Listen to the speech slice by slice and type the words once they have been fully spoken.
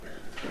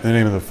In the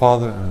name of the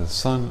Father, and of the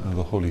Son, and of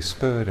the Holy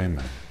Spirit,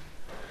 amen.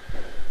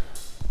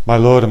 My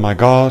Lord and my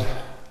God,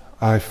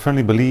 I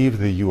firmly believe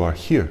that you are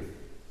here,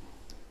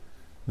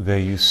 that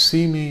you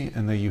see me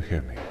and that you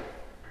hear me.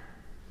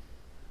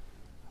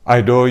 I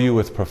adore you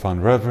with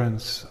profound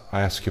reverence. I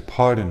ask your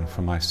pardon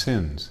for my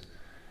sins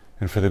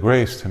and for the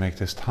grace to make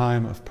this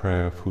time of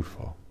prayer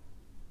fruitful.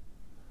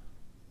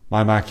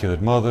 My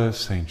Immaculate Mother,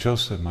 Saint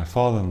Joseph, my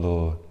Father and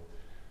Lord,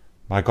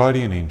 my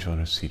guardian angel,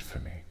 intercede for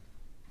me.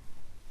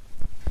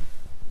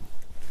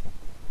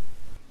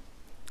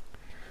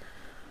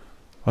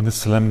 On this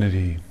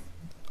solemnity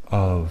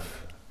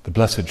of the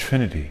Blessed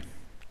Trinity,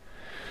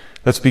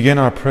 let's begin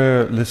our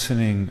prayer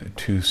listening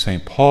to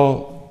St.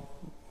 Paul,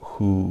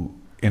 who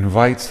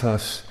invites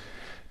us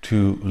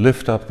to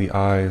lift up the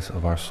eyes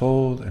of our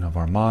soul and of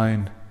our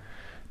mind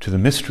to the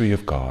mystery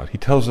of God. He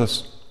tells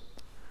us,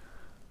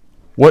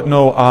 "What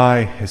no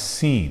eye has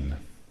seen,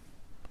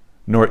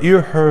 nor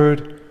ear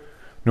heard,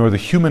 nor the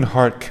human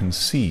heart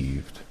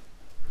conceived,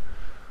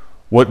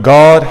 what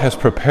God has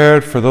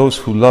prepared for those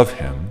who love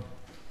him,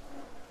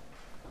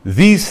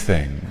 these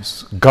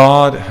things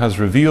God has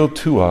revealed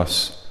to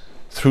us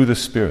through the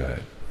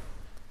Spirit.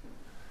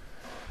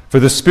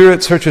 For the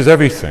Spirit searches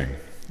everything,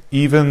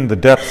 even the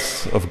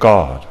depths of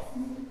God.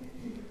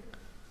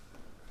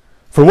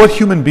 For what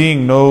human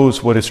being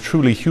knows what is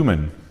truly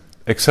human,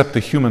 except the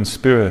human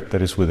spirit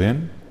that is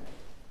within?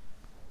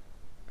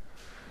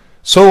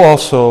 So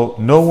also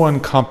no one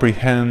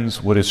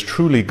comprehends what is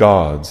truly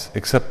God's,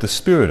 except the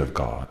Spirit of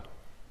God.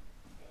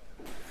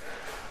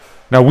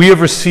 Now we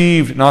have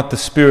received not the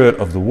spirit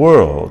of the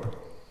world,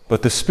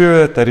 but the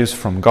Spirit that is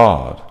from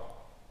God,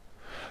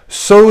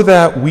 so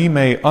that we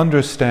may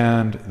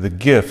understand the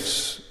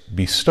gifts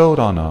bestowed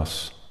on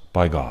us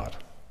by God."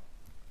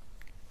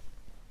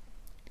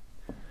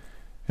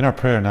 In our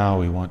prayer now,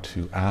 we want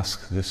to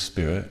ask this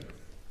Spirit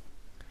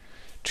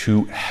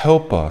to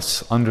help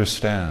us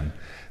understand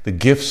the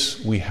gifts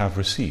we have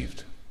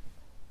received,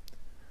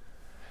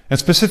 and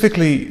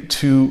specifically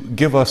to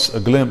give us a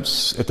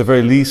glimpse, at the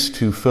very least,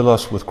 to fill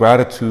us with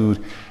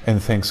gratitude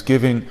and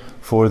thanksgiving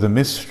for the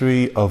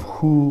mystery of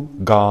who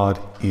God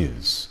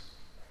is.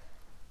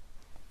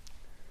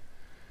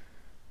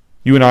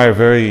 You and I are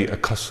very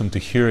accustomed to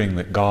hearing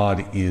that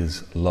God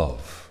is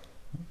love.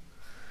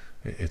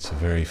 It's a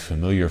very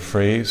familiar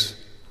phrase.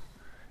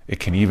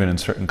 It can even in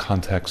certain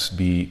contexts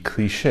be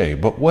cliche.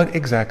 But what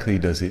exactly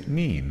does it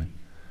mean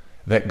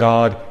that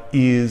God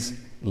is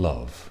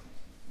love?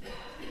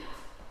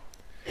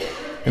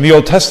 In the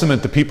Old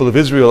Testament, the people of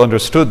Israel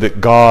understood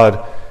that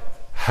God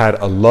had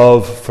a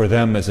love for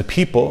them as a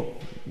people.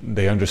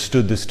 They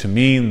understood this to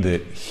mean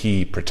that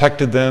he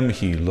protected them,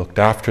 he looked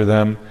after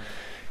them,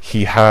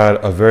 he had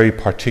a very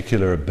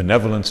particular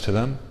benevolence to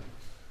them.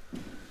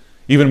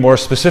 Even more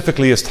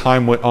specifically, as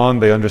time went on,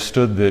 they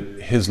understood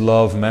that his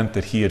love meant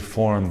that he had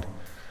formed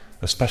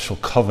a special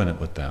covenant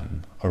with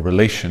them, a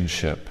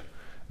relationship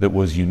that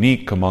was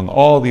unique among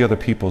all the other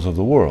peoples of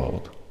the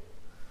world.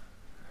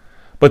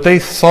 But they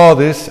saw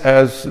this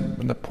as,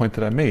 the point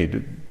that I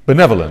made,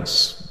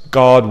 benevolence,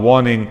 God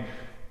wanting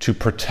to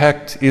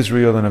protect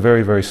Israel in a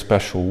very, very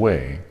special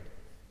way.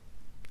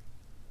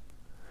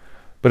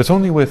 But it's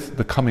only with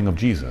the coming of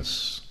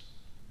Jesus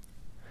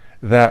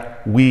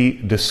that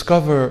we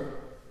discover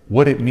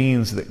what it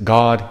means that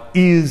God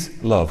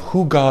is love,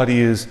 who God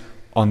is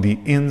on the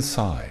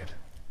inside.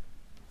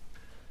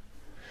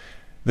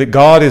 That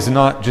God is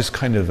not just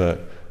kind of a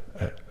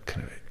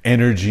kind of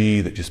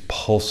energy that just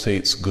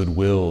pulsates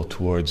goodwill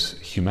towards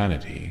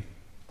humanity,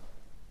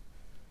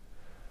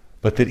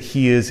 but that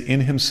he is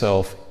in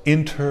himself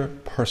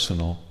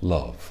interpersonal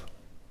love.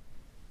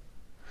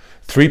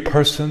 Three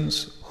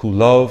persons who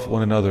love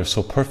one another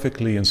so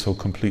perfectly and so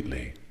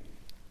completely.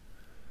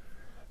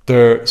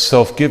 Their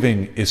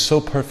self-giving is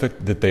so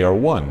perfect that they are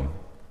one.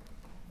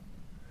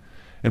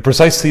 And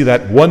precisely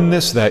that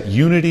oneness, that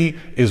unity,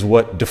 is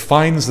what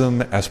defines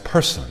them as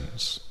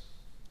persons.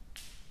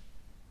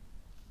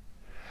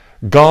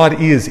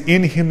 God is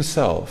in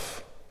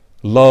himself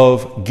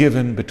love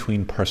given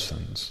between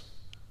persons.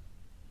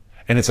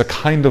 And it's a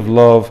kind of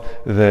love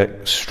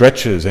that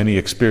stretches any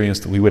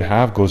experience that we would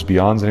have, goes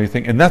beyond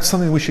anything, and that's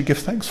something we should give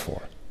thanks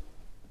for.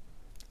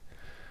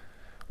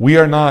 We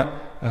are not,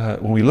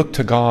 when we look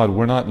to God,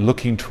 we're not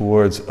looking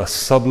towards a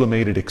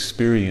sublimated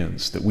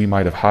experience that we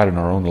might have had in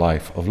our own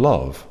life of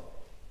love.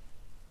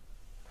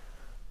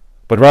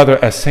 But rather,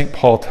 as St.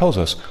 Paul tells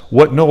us,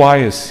 what no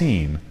eye has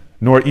seen,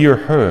 nor ear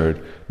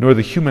heard, nor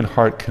the human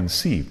heart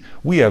conceived.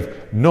 We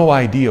have no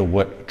idea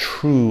what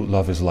true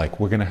love is like.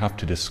 We're going to have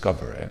to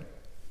discover it.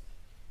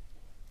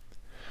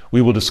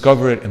 We will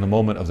discover it in the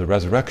moment of the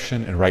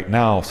resurrection, and right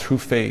now, through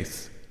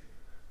faith,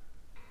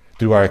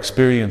 through our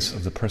experience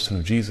of the person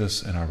of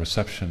Jesus and our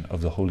reception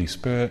of the Holy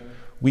Spirit,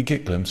 we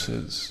get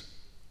glimpses.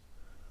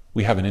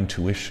 We have an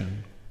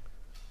intuition.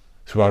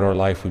 Throughout our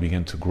life, we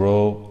begin to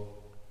grow.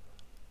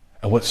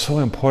 And what's so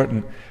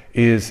important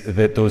is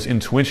that those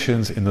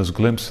intuitions and those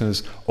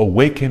glimpses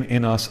awaken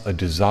in us a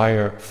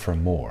desire for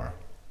more.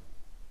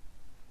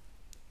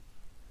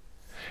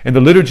 And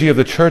the liturgy of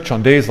the Church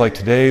on days like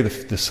today,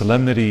 the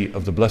solemnity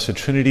of the Blessed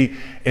Trinity,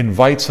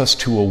 invites us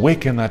to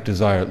awaken that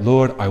desire.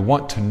 Lord, I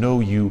want to know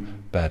you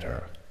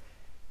better.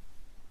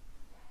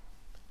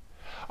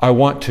 I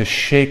want to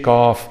shake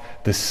off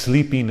the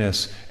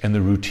sleepiness and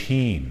the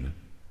routine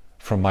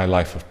from my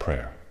life of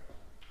prayer.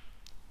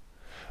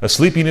 A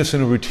sleepiness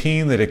and a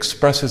routine that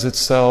expresses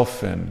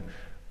itself in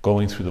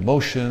going through the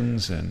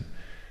motions and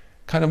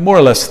kind of more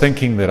or less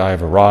thinking that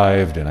I've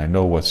arrived and I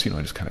know what's,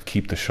 just kind of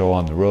keep the show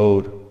on the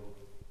road.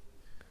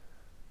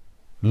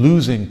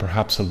 Losing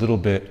perhaps a little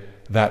bit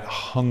that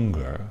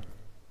hunger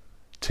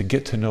to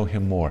get to know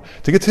him more.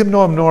 To get to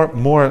know him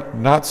more,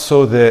 not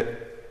so that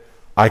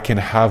I can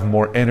have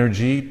more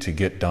energy to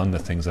get done the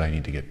things I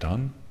need to get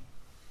done,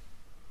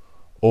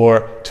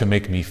 or to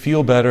make me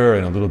feel better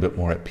and a little bit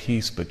more at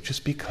peace, but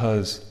just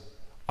because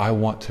I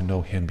want to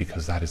know him,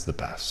 because that is the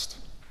best.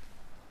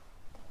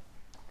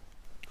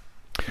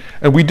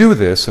 And we do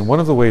this, and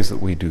one of the ways that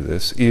we do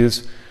this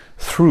is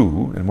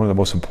through, and one of the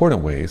most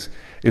important ways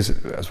is,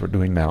 as we're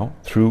doing now,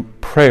 through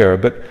prayer.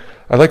 But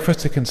I'd like for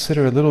us to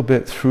consider a little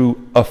bit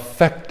through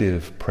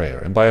effective prayer.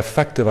 And by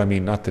effective, I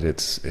mean not that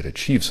it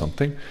achieves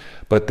something,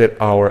 but that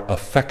our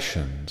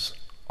affections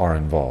are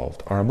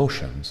involved, our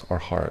emotions, our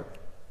heart.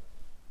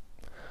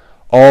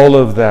 All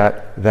of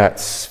that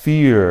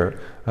sphere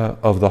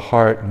of the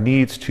heart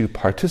needs to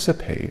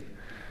participate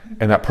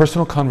in that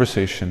personal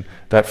conversation,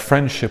 that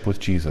friendship with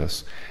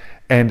Jesus.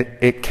 And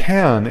it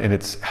can, and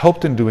it's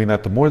helped in doing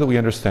that, the more that we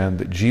understand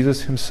that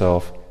Jesus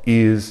himself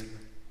is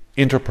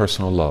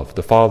interpersonal love,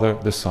 the Father,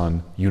 the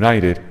Son,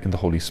 united in the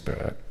Holy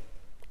Spirit.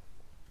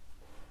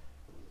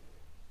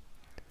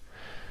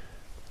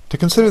 To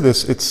consider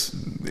this,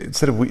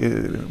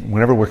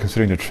 whenever we're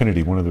considering the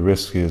Trinity, one of the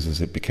risks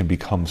is it can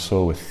become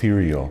so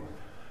ethereal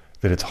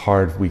that it's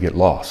hard, we get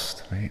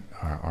lost, right?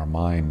 Our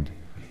mind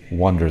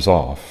wanders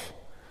off.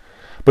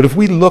 But if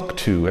we look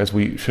to, as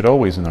we should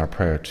always in our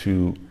prayer,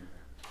 to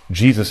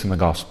Jesus in the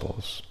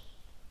Gospels,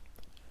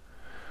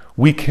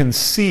 we can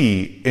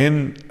see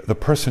in the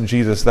person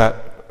Jesus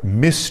that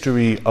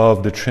mystery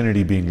of the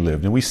Trinity being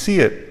lived. And we see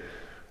it,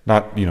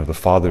 not the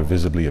Father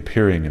visibly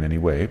appearing in any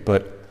way,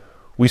 but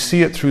we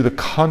see it through the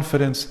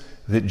confidence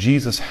that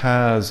Jesus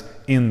has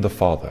in the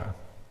Father.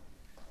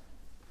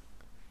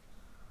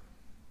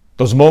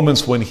 Those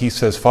moments when he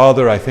says,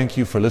 Father, I thank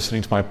you for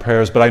listening to my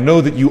prayers, but I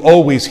know that you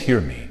always hear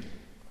me.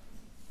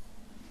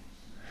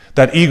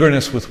 That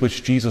eagerness with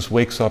which Jesus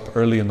wakes up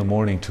early in the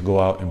morning to go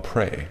out and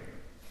pray.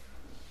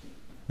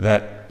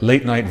 That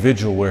late night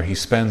vigil where he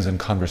spends in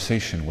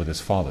conversation with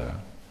his Father.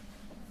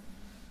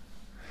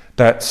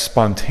 That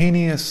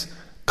spontaneous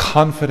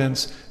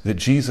confidence that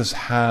Jesus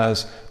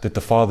has that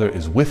the Father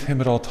is with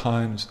him at all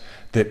times,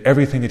 that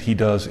everything that he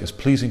does is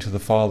pleasing to the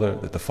Father,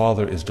 that the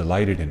Father is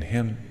delighted in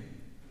him.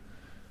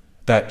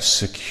 That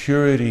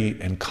security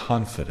and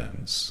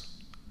confidence.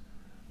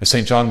 As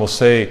St. John will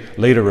say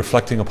later,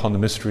 reflecting upon the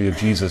mystery of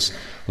Jesus,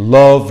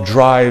 love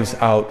drives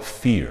out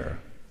fear.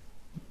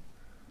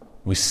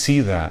 We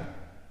see that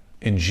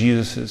in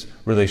Jesus'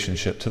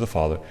 relationship to the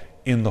Father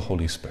in the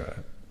Holy Spirit.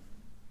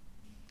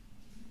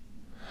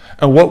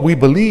 And what we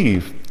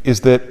believe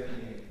is that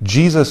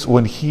Jesus,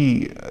 when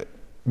he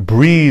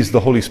breathes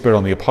the Holy Spirit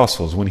on the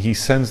apostles, when he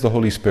sends the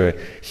Holy Spirit,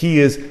 he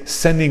is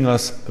sending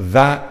us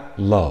that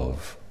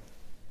love.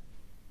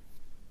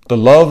 The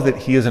love that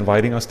he is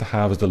inviting us to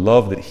have is the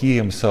love that he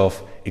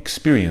himself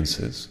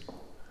experiences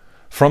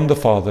from the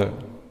Father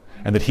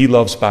and that he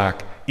loves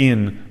back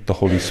in the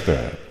Holy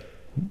Spirit.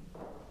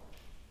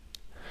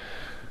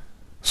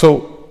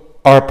 So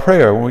our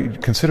prayer, when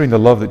considering the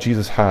love that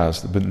Jesus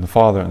has in the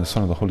Father and the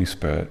Son and the Holy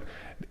Spirit,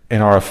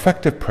 in our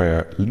effective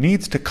prayer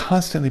needs to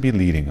constantly be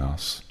leading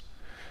us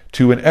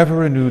to an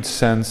ever-renewed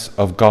sense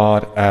of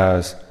God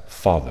as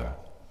Father.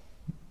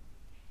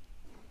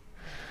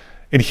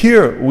 And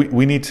here,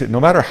 we need to, no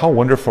matter how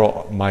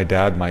wonderful my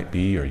dad might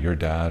be, or your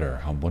dad, or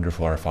how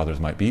wonderful our fathers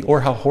might be,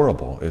 or how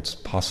horrible, it's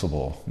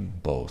possible,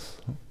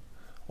 both,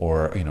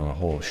 or, a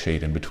whole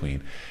shade in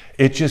between.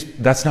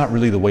 That's not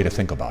really the way to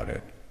think about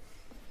it.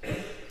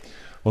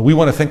 When we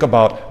want to think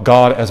about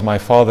God as my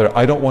Father,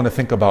 I don't want to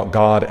think about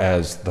God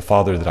as the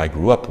Father that I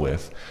grew up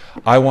with.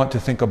 I want to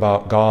think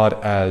about God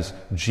as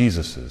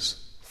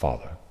Jesus'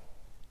 Father.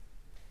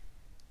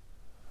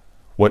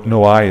 What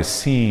no eye has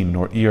seen,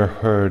 nor ear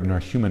heard, nor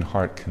human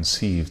heart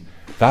conceived,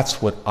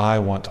 that's what I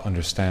want to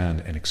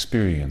understand and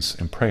experience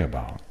and pray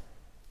about.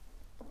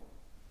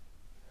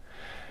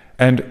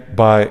 And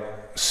by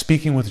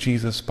speaking with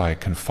Jesus, by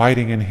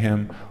confiding in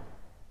him,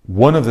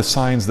 one of the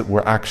signs that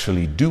we're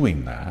actually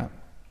doing that,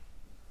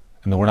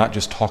 and that we're not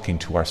just talking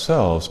to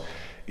ourselves,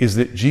 is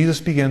that Jesus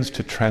begins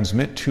to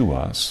transmit to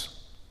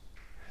us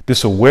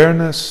this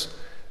awareness,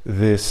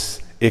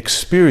 this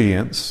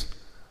experience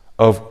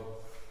of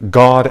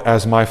God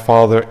as my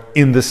Father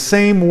in the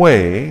same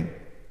way,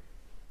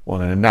 well,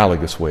 in an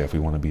analogous way if we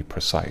want to be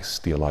precise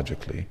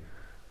theologically, in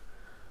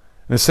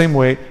the same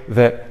way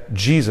that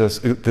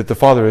the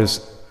Father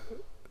is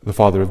the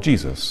Father of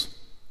Jesus.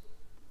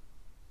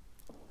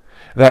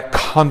 That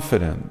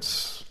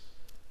confidence,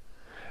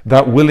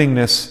 that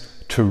willingness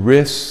to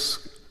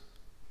risk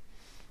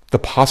the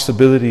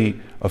possibility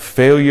of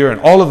failure, and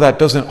all of that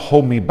doesn't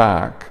hold me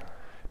back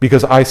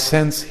because I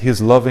sense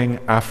his loving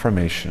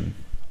affirmation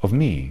of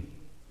me.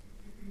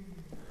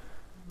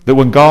 That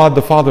when God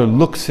the Father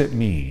looks at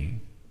me,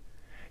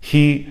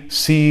 he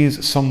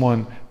sees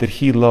someone that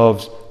he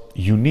loves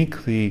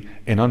uniquely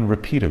and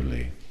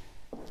unrepeatably.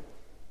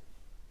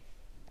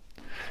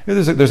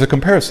 There's a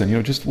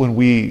comparison, just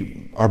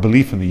when our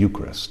belief in the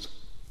Eucharist.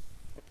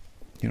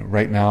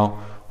 Right now,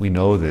 we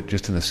know that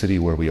just in the city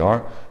where we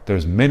are,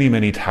 there's many,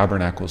 many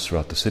tabernacles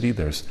throughout the city.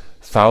 There's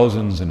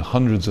thousands and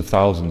hundreds of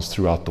thousands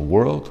throughout the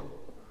world.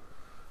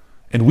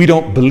 And we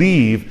don't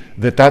believe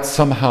that that's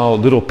somehow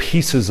little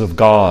pieces of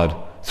God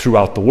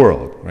throughout the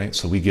world, right?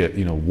 So we get,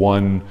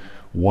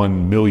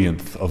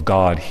 1/1,000,000th of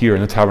God here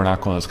in the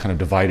tabernacle, and it's kind of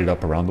divided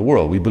up around the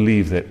world. We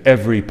believe that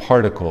every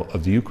particle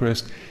of the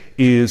Eucharist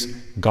is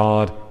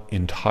God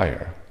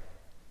entire.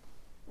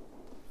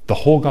 The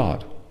whole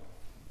God.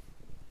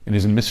 And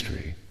is in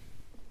mystery.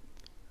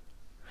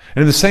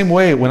 And in the same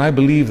way, when I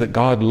believe that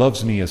God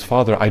loves me as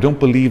Father, I don't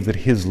believe that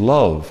his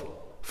love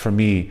for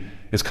me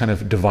is kind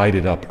of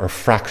divided up or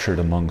fractured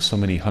among so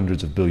many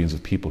hundreds of billions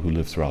of people who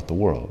live throughout the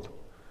world.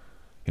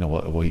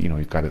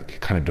 You've got to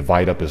kind of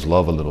divide up his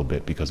love a little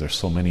bit because there's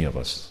so many of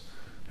us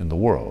in the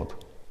world.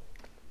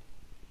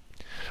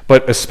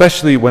 But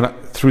especially when,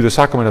 through the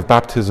sacrament of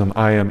baptism,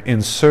 I am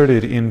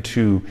inserted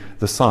into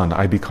the Son,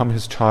 I become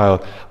his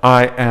child,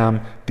 I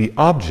am the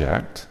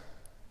object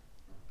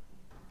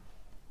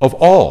of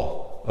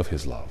all of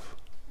his love.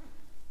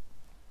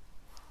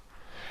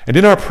 And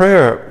in our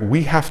prayer,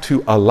 we have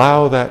to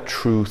allow that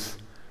truth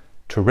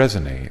to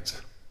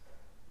resonate,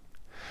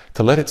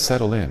 to let it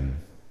settle in.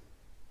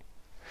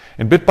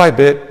 And bit by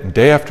bit,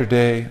 day after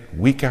day,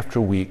 week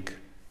after week,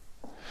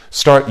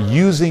 start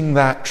using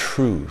that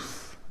truth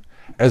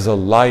as a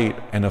light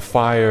and a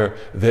fire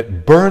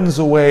that burns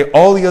away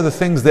all the other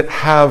things that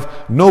have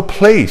no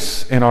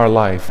place in our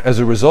life as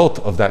a result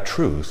of that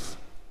truth.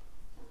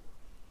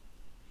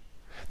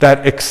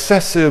 That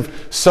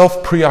excessive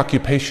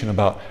self-preoccupation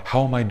about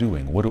how am I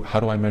doing? How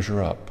do I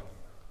measure up?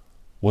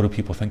 What do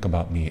people think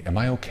about me? Am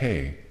I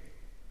okay?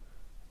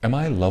 Am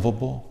I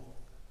lovable?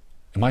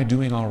 Am I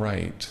doing all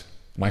right?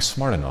 Am I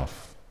smart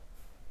enough?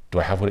 Do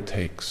I have what it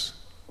takes?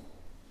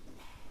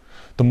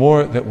 The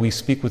more that we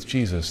speak with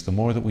Jesus, the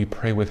more that we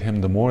pray with him,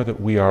 the more that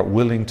we are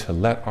willing to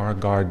let our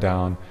guard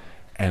down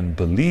and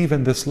believe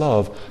in this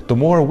love, the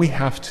more we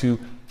have to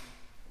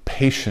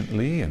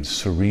patiently and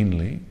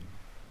serenely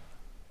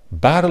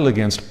battle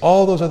against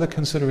all those other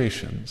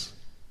considerations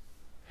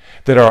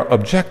that are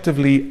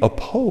objectively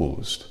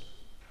opposed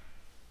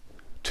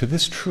to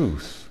this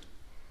truth.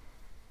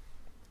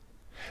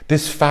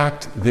 This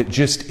fact that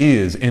just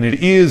is, and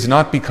it is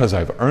not because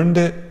I've earned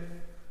it,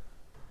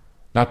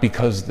 not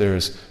because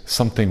there's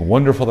something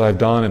wonderful that I've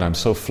done and I'm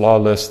so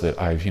flawless that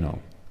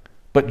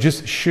but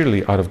just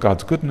sheerly out of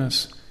God's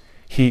goodness,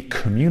 he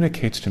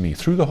communicates to me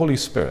through the Holy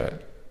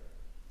Spirit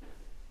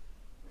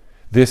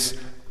this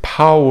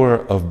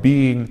power of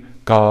being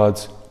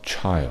God's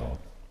child.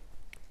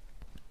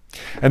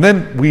 And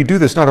then we do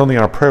this not only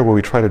in our prayer where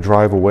we try to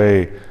drive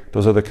away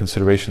those other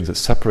considerations that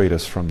separate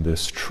us from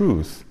this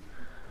truth,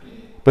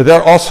 but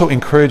that also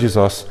encourages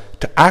us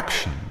to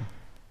action.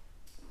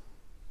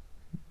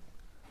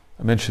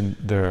 I mentioned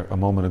there a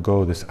moment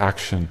ago this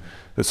action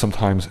that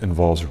sometimes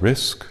involves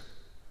risk,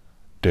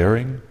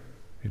 daring,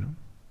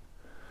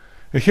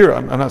 And here,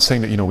 I'm not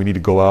saying that, we need to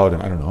go out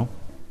and,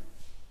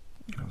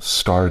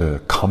 start a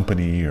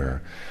company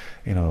or,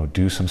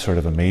 do some sort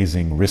of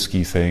amazing,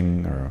 risky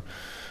thing.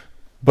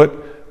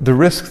 But the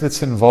risk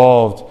that's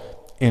involved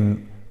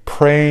in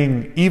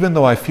praying, even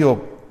though I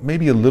feel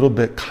maybe a little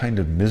bit kind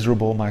of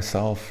miserable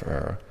myself,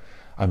 or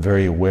I'm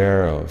very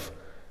aware of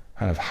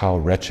kind of how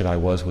wretched I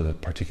was with a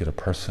particular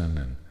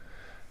person,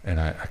 and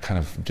I kind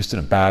of just in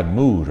a bad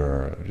mood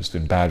or just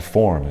in bad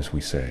form, as we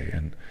say.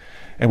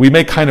 And we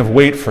may kind of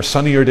wait for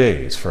sunnier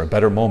days, for a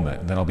better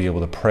moment, and then I'll be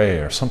able to pray,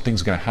 or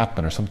something's going to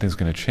happen, or something's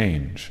going to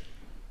change.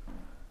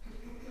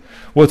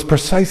 Well, it's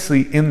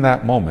precisely in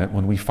that moment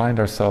when we find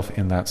ourselves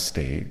in that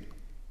state.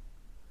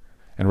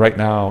 And right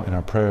now in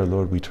our prayer,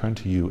 Lord, we turn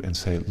to you and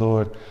say,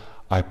 Lord,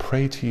 I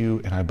pray to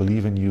you and I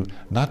believe in you,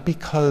 not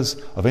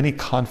because of any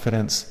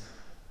confidence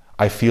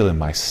I feel in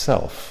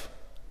myself,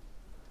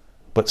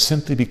 but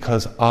simply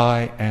because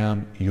I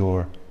am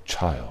your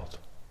child.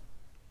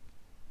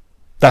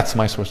 That's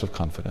my source of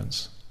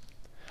confidence.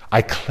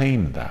 I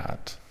claim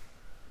that.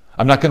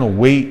 I'm not going to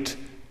wait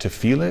to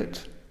feel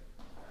it.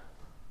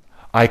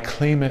 I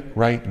claim it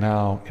right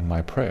now in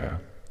my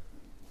prayer.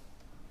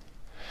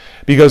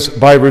 Because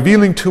by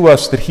revealing to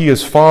us that he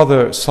is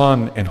Father,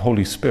 Son, and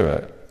Holy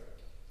Spirit,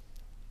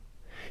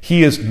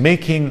 he is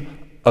making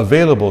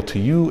available to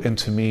you and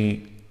to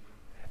me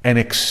an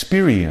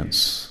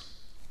experience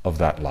of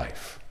that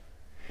life.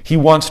 He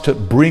wants to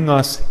bring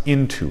us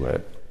into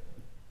it.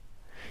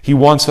 He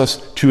wants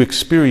us to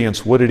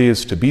experience what it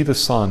is to be the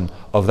Son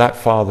of that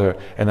Father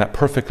and that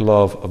perfect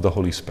love of the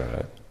Holy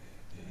Spirit.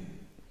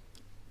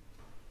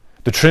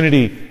 The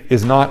Trinity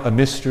is not a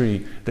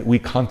mystery that we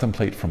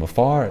contemplate from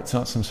afar. It's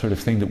not some sort of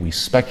thing that we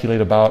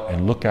speculate about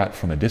and look at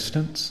from a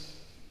distance.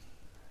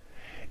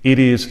 It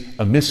is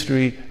a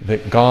mystery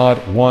that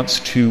God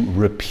wants to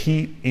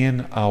repeat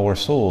in our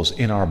souls,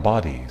 in our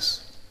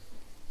bodies.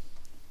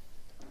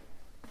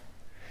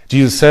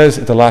 Jesus says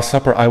at the Last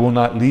Supper, I will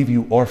not leave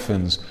you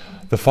orphans.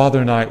 The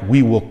Father and I,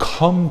 we will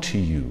come to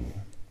you,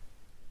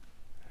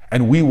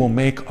 and we will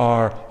make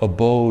our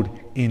abode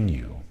in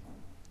you.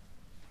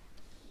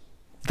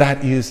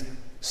 That is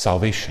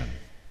salvation.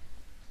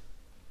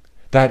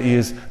 That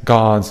is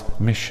God's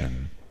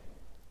mission.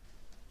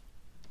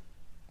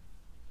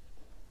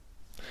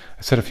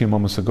 I said a few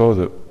moments ago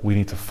that we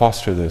need to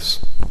foster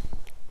this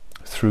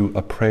through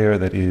a prayer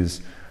that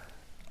is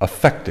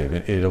affective.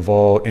 It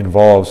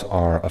involves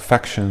our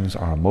affections,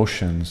 our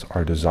emotions,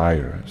 our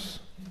desires.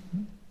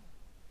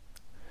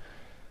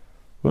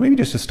 Well, maybe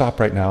just to stop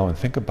right now and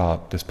think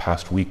about this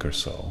past week or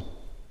so,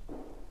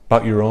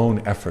 about your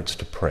own efforts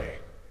to pray.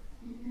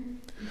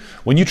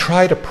 When you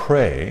try to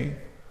pray,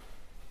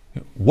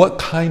 what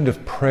kind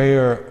of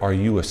prayer are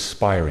you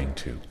aspiring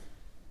to?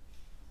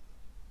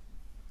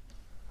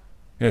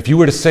 If you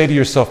were to say to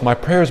yourself, my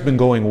prayer's been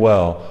going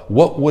well,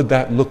 what would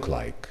that look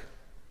like?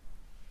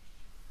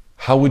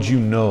 How would you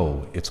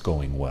know it's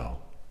going well?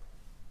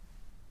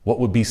 What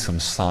would be some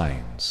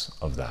signs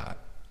of that?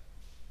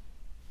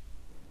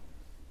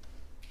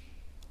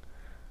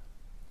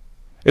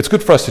 It's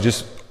good for us to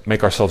just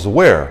make ourselves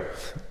aware,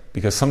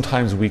 because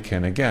sometimes we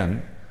can,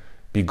 again,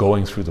 be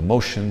going through the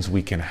motions.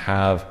 We can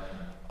have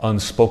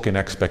unspoken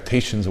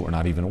expectations that we're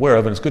not even aware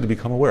of, and it's good to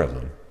become aware of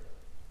them.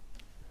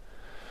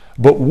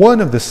 But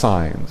one of the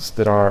signs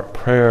that our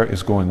prayer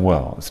is going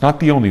well, it's not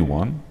the only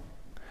one,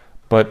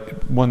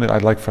 but one that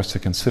I'd like for us to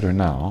consider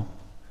now,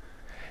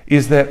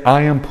 is that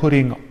I am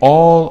putting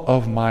all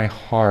of my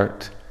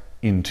heart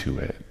into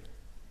it.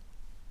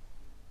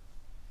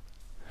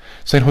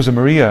 St.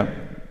 Josemaria,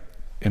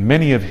 in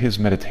many of his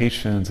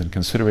meditations and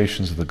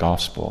considerations of the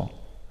gospel,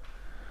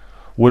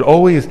 would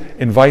always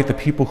invite the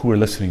people who were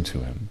listening to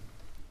him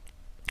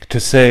to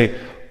say,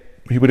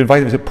 he would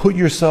invite them to put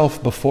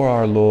yourself before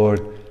our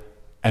Lord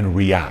and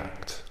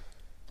react.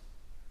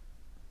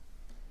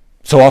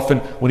 So often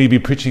when he'd be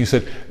preaching, he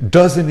said,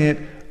 doesn't it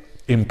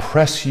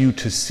impress you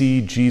to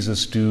see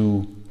Jesus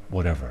do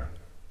whatever?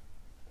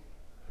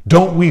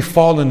 Don't we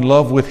fall in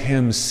love with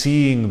him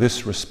seeing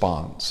this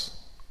response?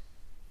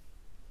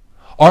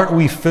 Aren't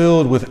we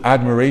filled with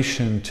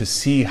admiration to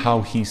see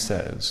how he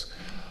says?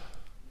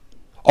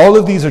 All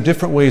of these are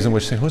different ways in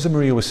which St.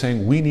 Josemaria was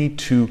saying we need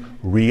to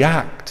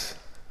react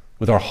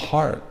with our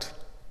heart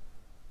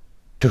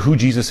to who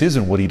Jesus is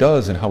and what he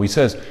does and how he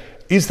says.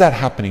 Is that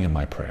happening in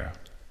my prayer?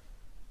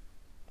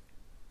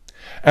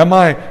 Am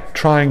I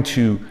trying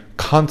to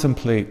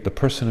contemplate the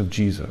person of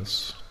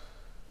Jesus?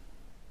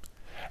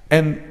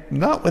 And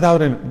not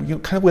without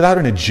without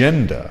an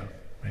agenda,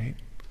 right?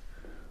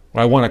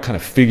 Where I want to kind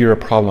of figure a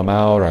problem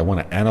out, or I want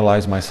to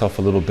analyze myself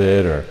a little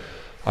bit, or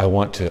I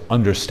want to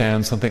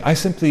understand something. I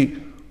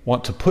simply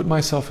want to put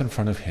myself in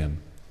front of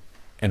him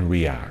and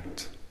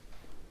react.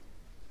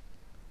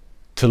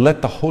 To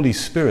let the Holy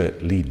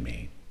Spirit lead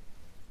me.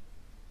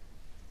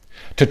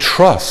 To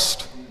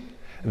trust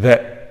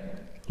that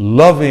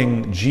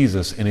loving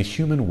Jesus in a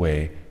human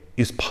way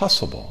is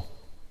possible.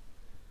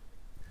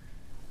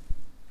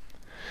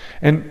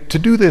 And to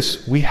do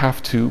this, we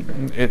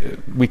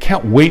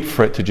can't wait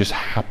for it to just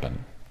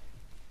happen.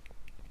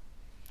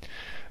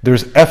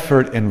 There's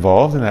effort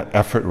involved, and that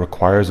effort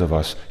requires of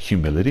us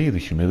humility, the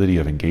humility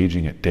of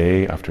engaging it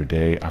day after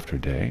day after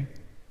day.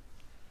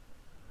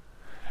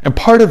 And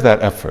part of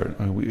that effort,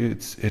 we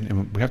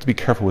have to be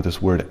careful with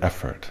this word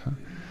effort.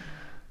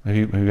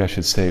 Maybe I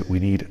should say we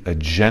need a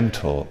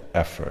gentle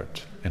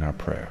effort in our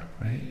prayer,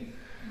 right?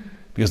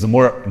 Because the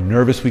more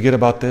nervous we get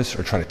about this,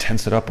 or try to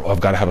tense it up, I've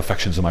got to have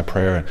affections in my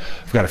prayer, and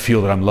I've got to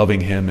feel that I'm loving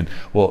him, and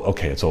well,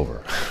 okay, it's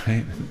over,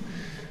 right?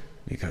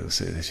 Because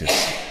it's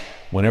just,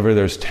 whenever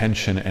there's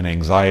tension and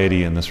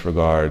anxiety in this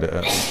regard,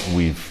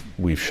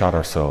 we've shot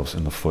ourselves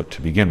in the foot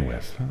to begin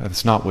with.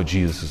 That's not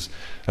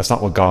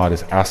what God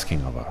is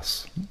asking of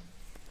us.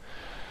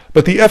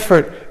 But the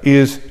effort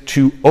is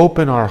to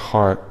open our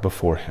heart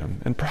before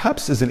him. And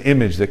perhaps as an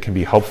image that can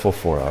be helpful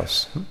for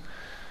us,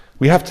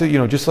 we have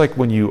to, just like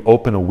when you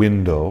open a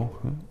window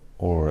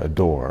or a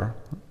door,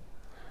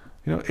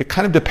 it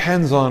kind of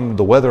depends on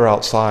the weather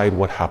outside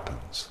what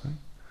happens.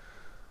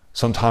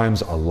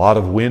 Sometimes a lot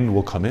of wind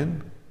will come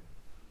in.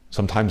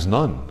 Sometimes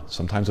none.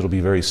 Sometimes it'll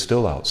be very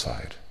still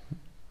outside.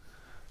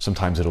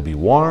 Sometimes it'll be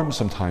warm.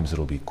 Sometimes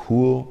it'll be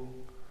cool.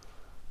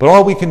 But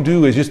all we can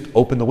do is just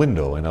open the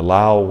window and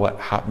allow what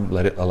happened,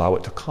 allow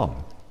it to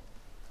come.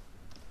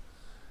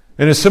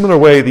 In a similar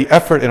way, the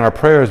effort in our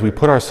prayers, we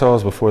put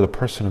ourselves before the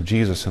person of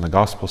Jesus in the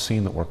gospel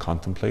scene that we're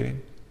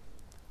contemplating.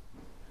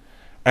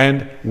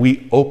 And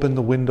we open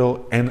the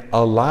window and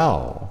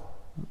allow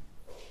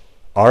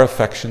our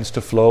affections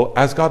to flow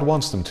as God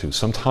wants them to.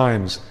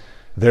 Sometimes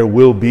there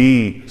will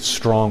be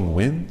strong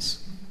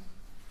winds.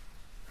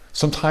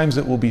 Sometimes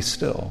it will be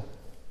still.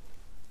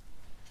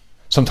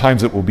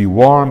 Sometimes it will be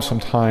warm,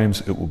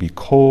 sometimes it will be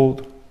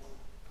cold.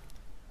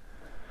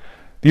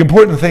 The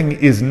important thing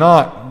is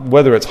not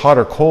whether it's hot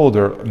or cold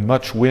or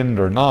much wind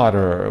or not,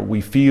 or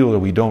we feel or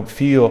we don't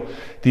feel.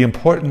 The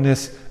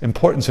importance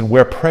in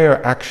where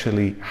prayer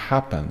actually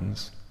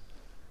happens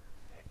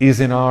is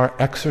in our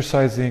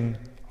exercising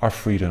our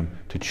freedom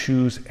to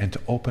choose and to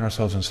open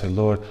ourselves and say,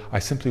 Lord, I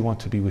simply want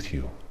to be with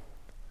you.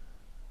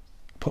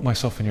 Put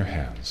myself in your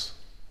hands.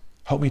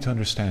 Help me to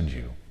understand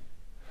you.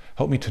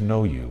 Help me to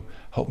know you.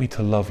 Help me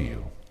to love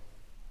you.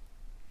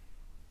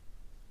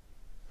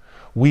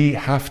 We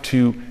have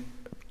to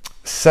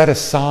set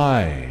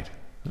aside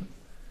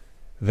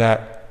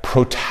that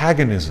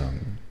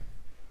protagonism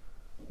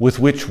with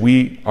which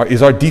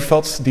is our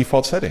default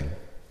setting.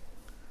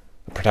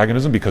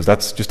 Protagonism, because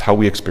that's just how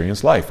we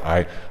experience life.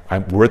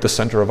 We're at the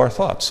center of our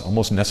thoughts,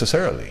 almost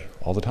necessarily,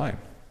 all the time.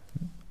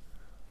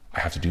 I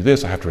have to do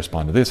this, I have to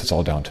respond to this, it's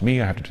all down to me,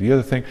 I have to do the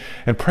other thing.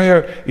 And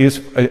prayer is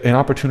an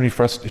opportunity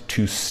for us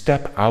to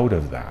step out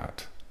of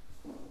that,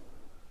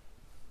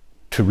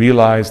 to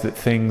realize that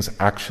things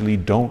actually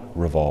don't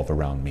revolve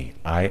around me.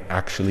 I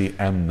actually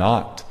am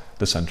not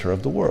the center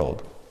of the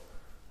world.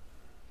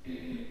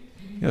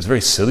 It's very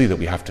silly that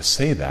we have to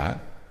say that,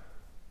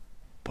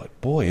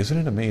 but boy, isn't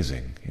it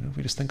amazing, if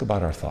we just think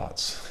about our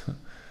thoughts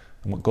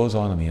and what goes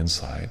on the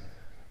inside,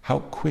 how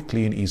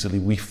quickly and easily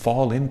we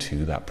fall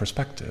into that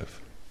perspective.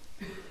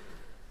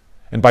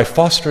 And by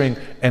fostering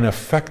an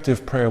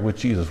effective prayer with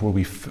Jesus, where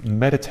we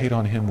meditate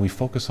on him, we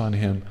focus on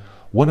him,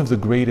 one of the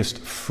greatest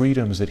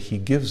freedoms that he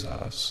gives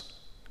us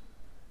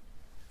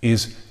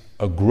is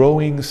a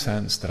growing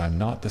sense that I'm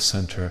not the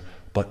center,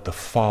 but the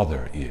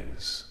Father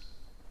is.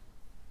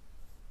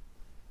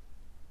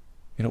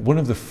 One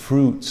of the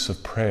fruits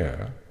of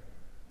prayer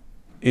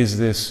is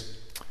this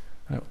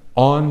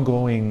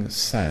ongoing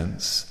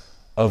sense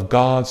of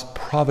God's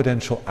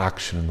providential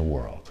action in the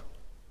world.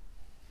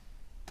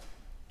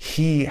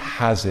 He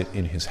has it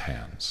in his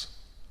hands.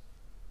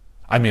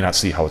 I may not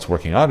see how it's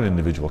working out in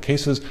individual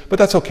cases, but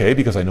that's okay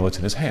because I know it's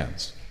in his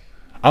hands.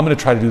 I'm going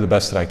to try to do the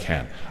best that I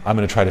can. I'm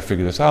going to try to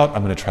figure this out.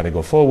 I'm going to try to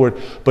go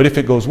forward. But if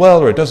it goes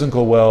well or it doesn't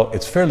go well,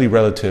 it's fairly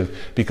relative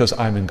because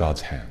I'm in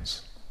God's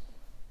hands.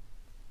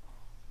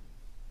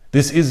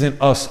 This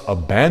isn't us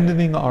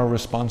abandoning our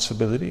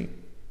responsibility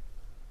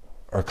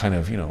or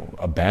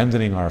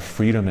abandoning our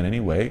freedom in any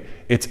way.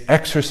 It's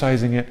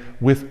exercising it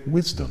with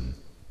wisdom,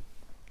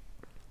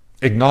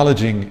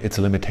 acknowledging its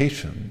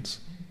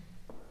limitations,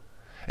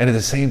 and at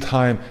the same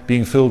time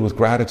being filled with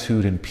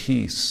gratitude and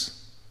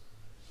peace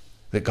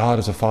that God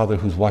is a Father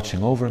who's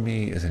watching over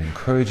me, is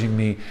encouraging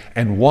me,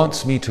 and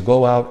wants me to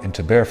go out and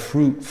to bear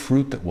fruit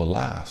that will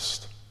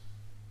last.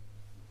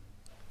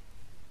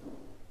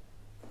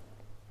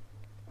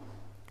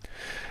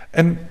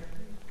 And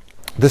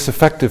this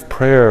effective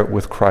prayer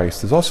with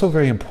Christ is also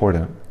very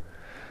important,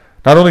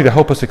 not only to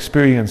help us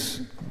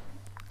experience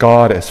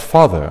God as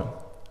Father,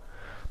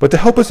 but to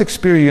help us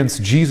experience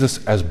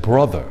Jesus as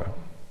brother,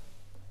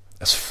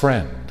 as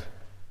friend.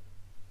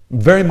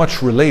 Very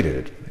much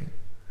related.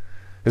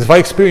 If I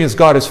experience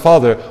God as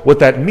Father, what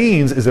that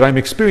means is that I'm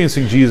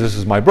experiencing Jesus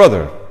as my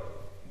brother,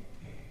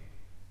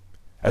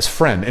 as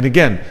friend. And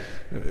again,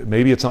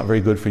 maybe it's not very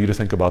good for you to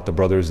think about the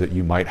brothers that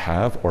you might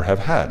have or have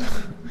had.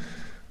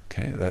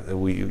 Okay,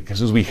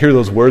 because as we hear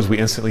those words, we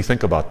instantly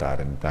think about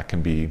that, and that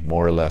can be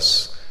more or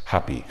less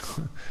happy.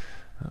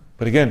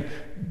 But again,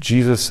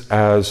 Jesus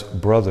as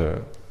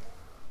brother,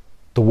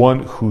 the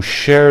one who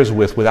shares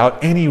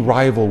without any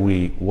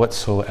rivalry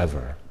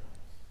whatsoever.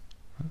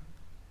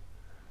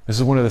 This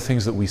is one of the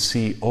things that we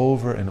see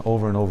over and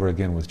over and over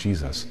again with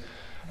Jesus.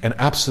 An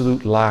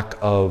absolute lack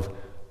of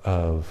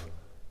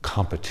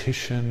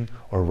competition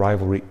or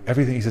rivalry.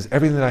 Everything, he says,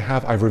 everything that I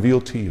have, I've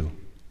revealed to you.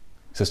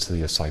 He says to the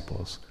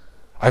disciples,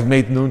 I've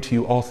made known to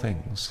you all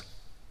things.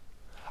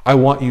 I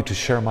want you to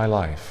share my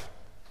life.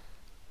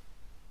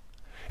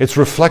 It's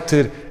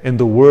reflected in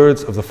the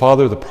words of the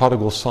father of the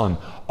prodigal son.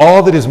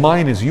 All that is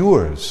mine is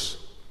yours,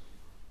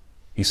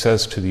 he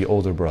says to the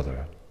older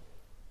brother.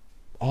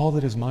 All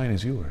that is mine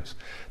is yours.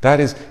 That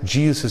is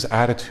Jesus'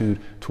 attitude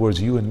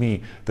towards you and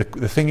me. The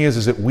thing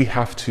is that we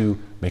have to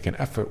make an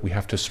effort, we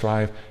have to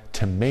strive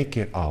to make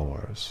it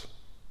ours.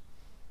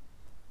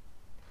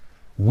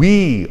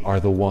 We are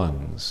the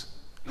ones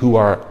who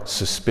are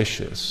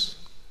suspicious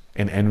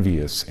and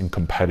envious and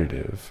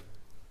competitive.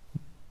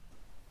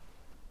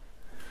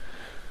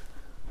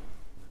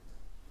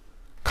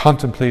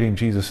 Contemplating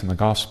Jesus in the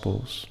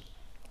Gospels,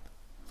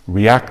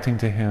 reacting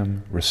to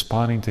him,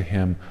 responding to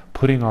him,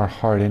 putting our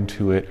heart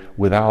into it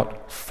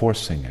without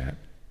forcing it.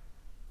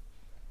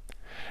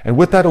 And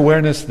with that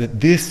awareness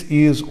that this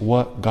is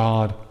what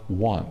God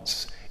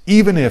wants,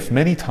 even if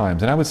many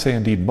times, and I would say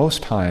indeed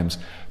most times,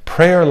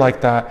 prayer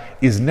like that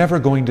is never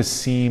going to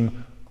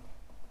seem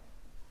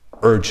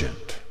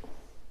urgent.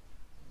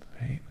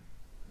 Right?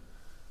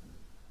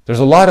 There's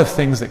a lot of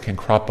things that can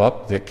crop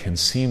up that can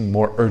seem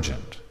more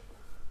urgent.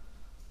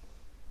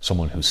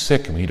 someone who's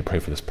sick and we need to pray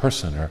for this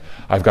person, or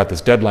I've got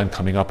this deadline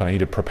coming up and I need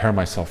to prepare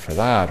myself for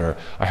that, or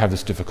I have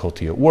this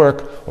difficulty at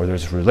work, or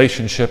there's a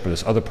relationship, or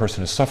this other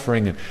person is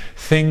suffering, and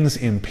things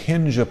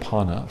impinge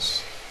upon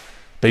us.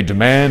 They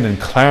demand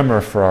and clamor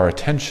for our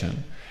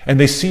attention, and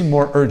they seem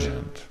more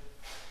urgent.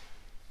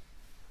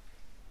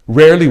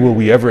 Rarely will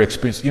we ever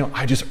experience,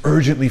 I just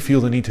urgently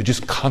feel the need to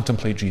just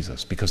contemplate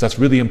Jesus because that's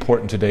really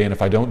important today, and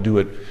if I don't do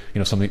it,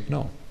 something,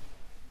 no.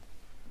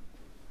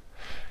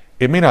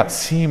 It may not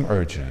seem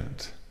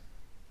urgent,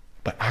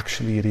 but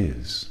actually it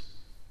is.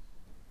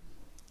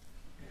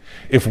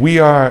 If we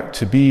are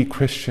to be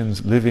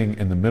Christians living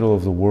in the middle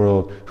of the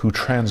world who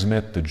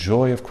transmit the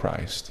joy of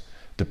Christ,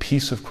 the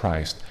peace of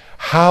Christ,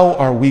 how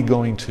are we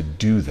going to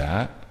do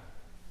that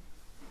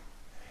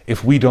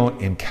if we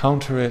don't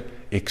encounter it,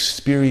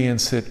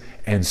 experience it,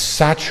 and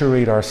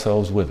saturate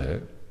ourselves with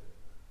it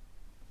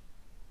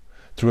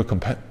through a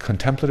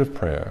contemplative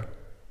prayer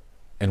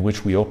in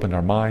which we open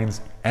our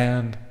minds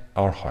and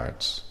our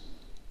hearts?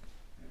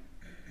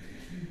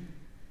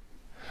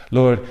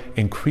 Lord,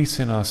 increase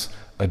in us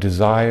a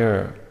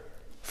desire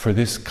for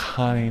this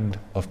kind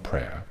of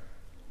prayer.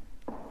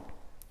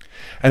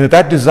 And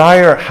that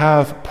desire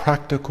have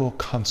practical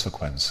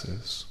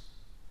consequences.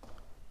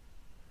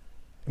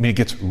 It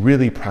gets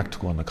really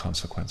practical in the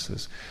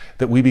consequences.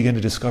 That we begin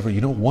to discover,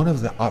 one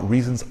of the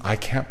reasons I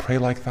can't pray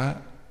like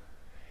that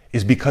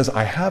is because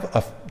I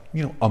have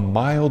a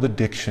mild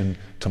addiction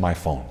to my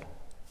phone.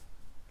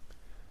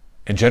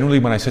 And generally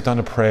when I sit down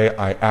to pray,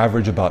 I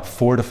average about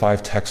 4 to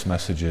 5 text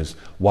messages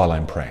while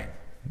I'm praying.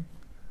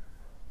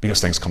 Because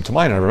things come to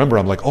mind, and I remember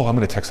I'm like, I'm going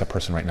to text that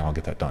person right now, I'll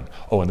get that done.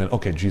 And then,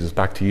 okay, Jesus,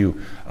 back to you,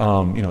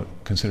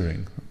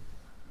 considering.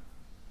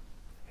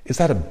 It's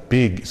not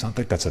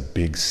like that's a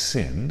big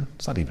sin.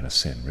 It's not even a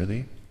sin,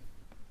 really.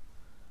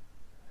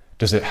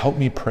 Does it help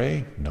me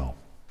pray? No.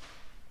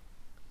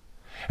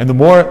 And the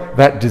more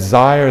that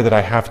desire that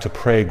I have to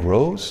pray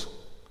grows,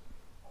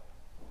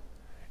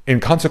 in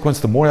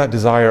consequence, the more that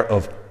desire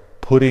of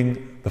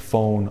putting the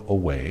phone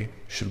away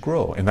should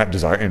grow. And that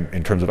desire,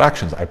 in terms of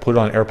actions, I put it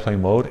on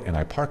airplane mode and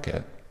I park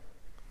it.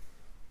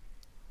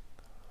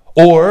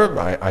 Or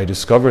I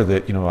discover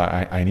that,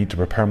 I need to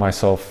prepare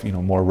myself,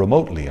 more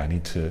remotely. I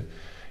need to,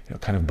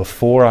 kind of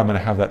before I'm going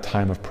to have that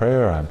time of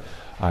prayer,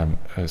 I'm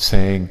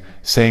saying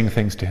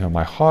things to Him in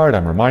my heart.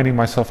 I'm reminding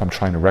myself. I'm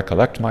trying to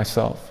recollect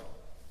myself.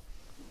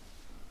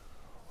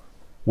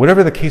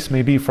 Whatever the case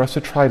may be, for us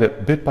to try to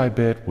bit by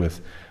bit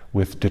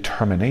with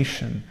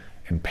determination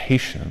and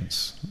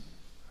patience,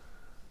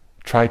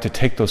 try to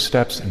take those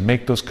steps and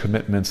make those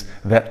commitments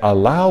that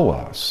allow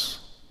us,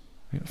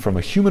 from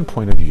a human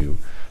point of view,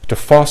 to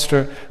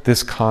foster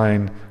this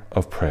kind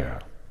of prayer.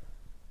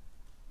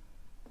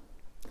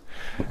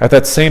 At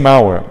that same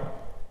hour,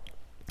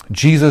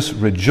 Jesus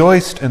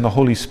rejoiced in the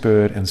Holy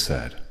Spirit and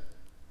said,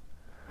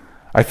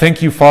 I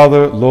thank you,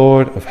 Father,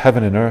 Lord of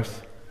heaven and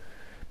earth,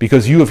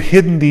 because you have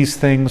hidden these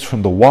things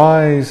from the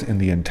wise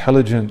and the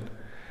intelligent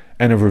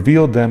and have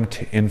revealed them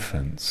to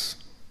infants.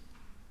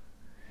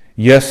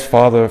 Yes,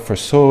 Father, for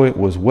so it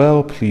was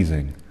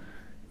well-pleasing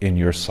in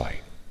your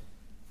sight.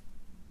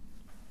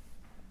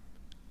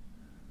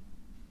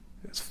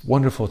 It's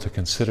wonderful to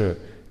consider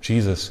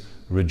Jesus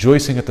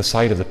rejoicing at the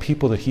sight of the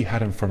people that he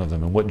had in front of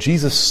them. And what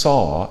Jesus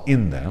saw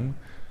in them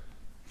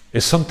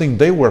is something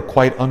they were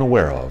quite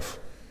unaware of.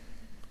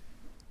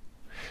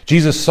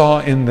 Jesus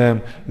saw in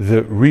them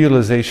the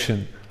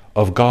realization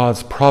of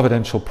God's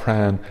providential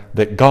plan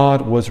that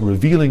God was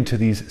revealing to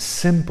these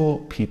simple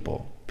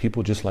people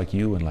just like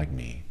you and like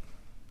me,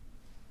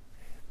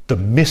 the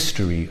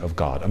mystery of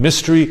God, a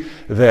mystery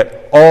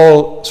that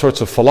all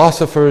sorts of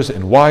philosophers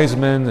and wise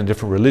men and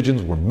different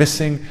religions were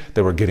missing.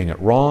 They were getting it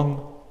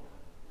wrong.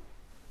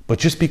 But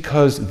just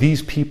because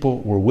these people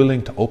were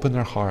willing to open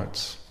their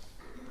hearts,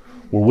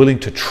 were willing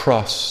to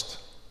trust,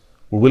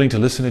 were willing to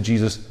listen to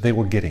Jesus, they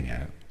were getting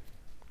it.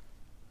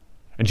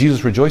 And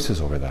Jesus rejoices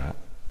over that.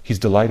 He's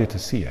delighted to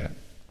see it.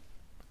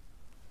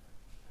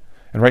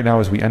 And right now,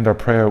 as we end our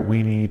prayer,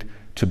 we need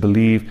to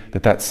believe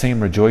that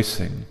same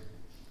rejoicing,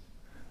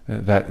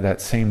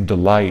 that same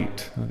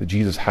delight that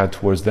Jesus had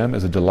towards them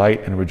is a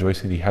delight and a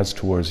rejoicing that he has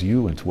towards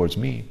you and towards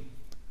me.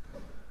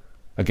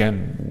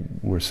 Again,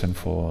 we're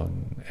sinful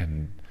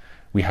and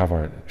we have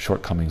our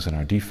shortcomings and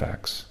our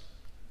defects.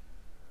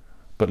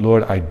 But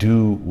Lord, I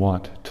do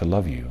want to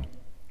love you.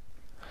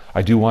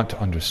 I do want to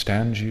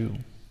understand you.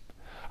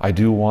 I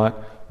do want,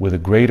 with a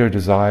greater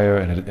desire,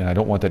 and I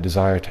don't want that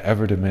desire to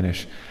ever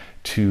diminish,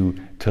 to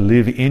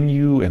live in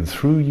you and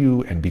through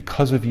you and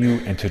because of you,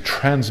 and to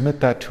transmit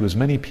that to as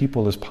many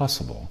people as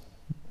possible.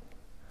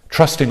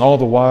 Trusting all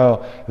the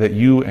while that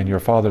you and your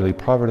fatherly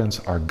providence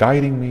are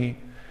guiding me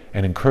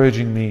and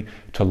encouraging me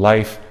to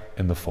life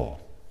in the full.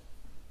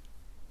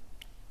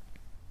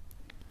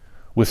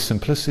 With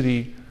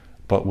simplicity,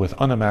 but with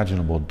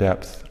unimaginable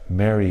depth,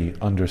 Mary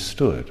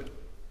understood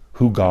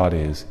who God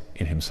is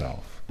in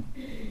himself.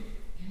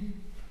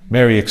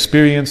 Mary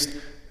experienced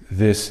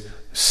this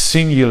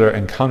singular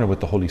encounter with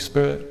the Holy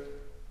Spirit.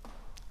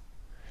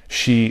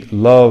 She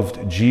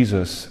loved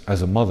Jesus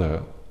as a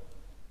mother,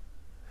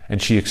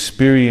 and she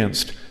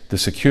experienced the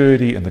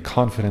security and the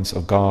confidence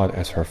of God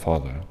as her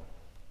Father.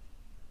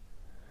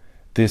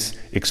 This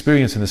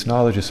experience and this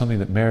knowledge is something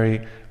that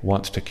Mary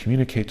wants to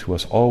communicate to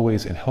us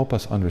always and help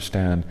us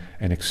understand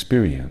and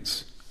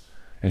experience.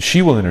 And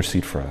she will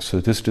intercede for us so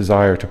that this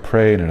desire to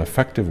pray in an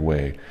effective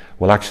way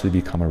will actually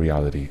become a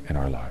reality in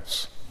our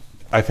lives.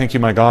 I thank you,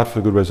 my God, for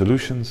the good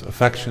resolutions,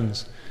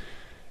 affections,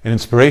 and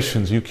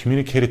inspirations you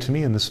communicated to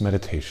me in this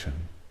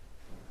meditation.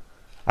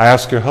 I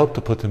ask your help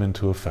to put them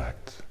into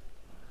effect.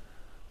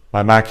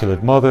 My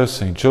Immaculate Mother,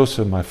 Saint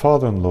Joseph, my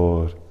Father and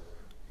Lord,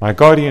 my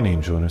guardian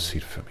angel,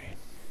 intercede for me.